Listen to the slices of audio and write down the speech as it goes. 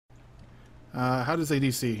How does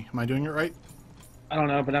ADC? Am I doing it right? I don't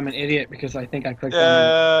know, but I'm an idiot because I think I clicked on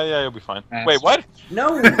Yeah, you'll be fine. Ass. Wait, what?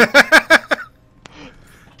 No!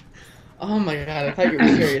 Oh my god, I thought you were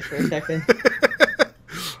serious for a second.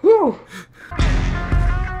 Whew!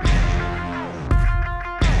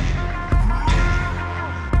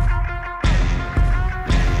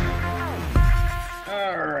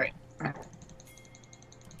 Alright.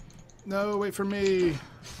 No, wait for me.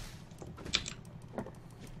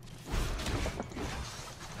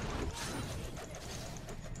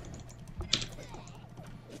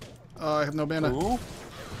 Oh, I have no mana. Ooh.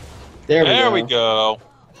 There we go.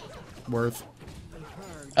 Worth.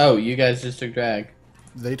 Oh, you guys just took drag.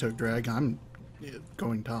 They took drag. I'm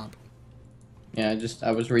going top. Yeah,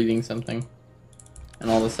 I was reading something. And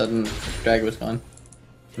all of a sudden, drag was gone.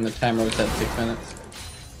 And the timer was at 6 minutes.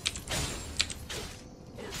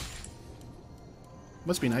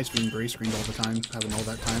 Must be nice being gray screened all the time, having all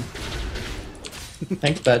that time.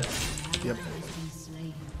 Thanks, bud. Yep.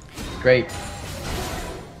 Great.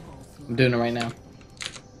 I'm doing it right now.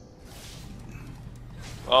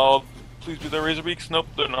 Oh, please be the Razor Beaks. Nope,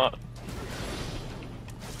 they're not.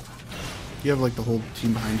 You have like the whole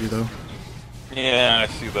team behind you though. Yeah,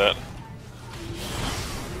 I see that.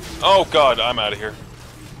 Oh god, I'm out of here.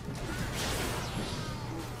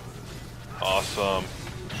 Awesome.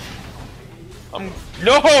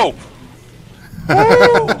 No! Woo!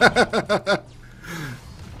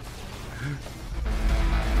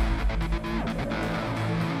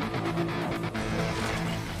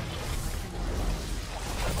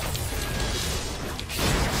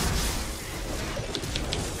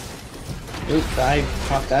 Oops, I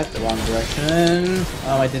popped that the wrong direction.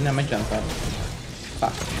 Oh, I didn't have my jump up.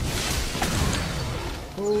 Fuck.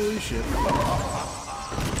 Holy shit.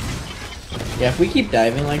 Yeah, if we keep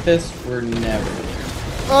diving like this, we're never gonna win.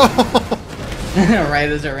 Oh! Right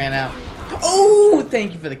as it ran out. Oh,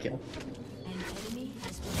 thank you for the kill.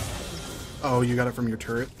 Oh, you got it from your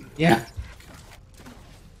turret? Yeah.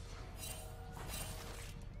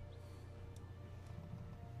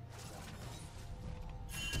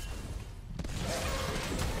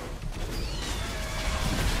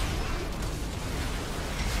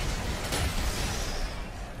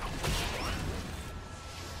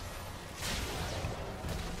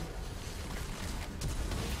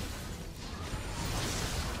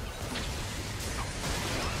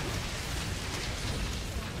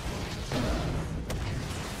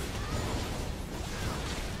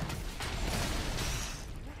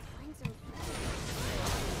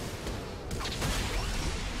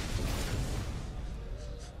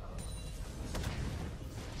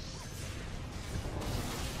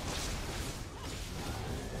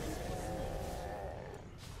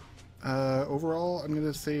 Overall, I'm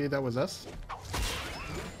gonna say that was us.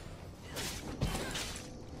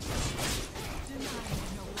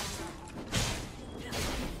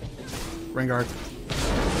 Rengar.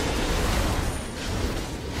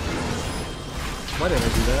 Why did I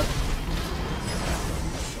do that?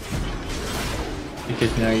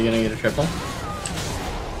 Because now you're gonna get a triple.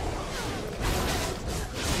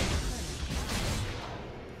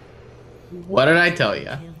 What did I tell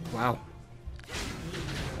you? Wow.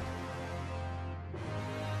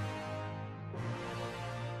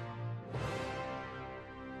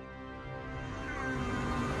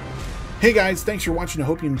 Hey guys, thanks for watching. I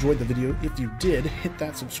hope you enjoyed the video. If you did, hit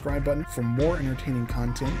that subscribe button for more entertaining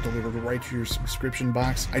content delivered right to your subscription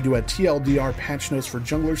box. I do a TLDR patch notes for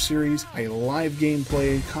Jungler series, a live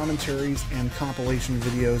gameplay, commentaries, and compilation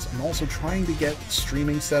videos. I'm also trying to get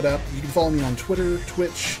streaming set up. You can follow me on Twitter,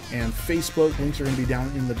 Twitch, and Facebook. Links are going to be down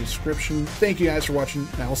in the description. Thank you guys for watching,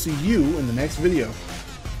 and I'll see you in the next video.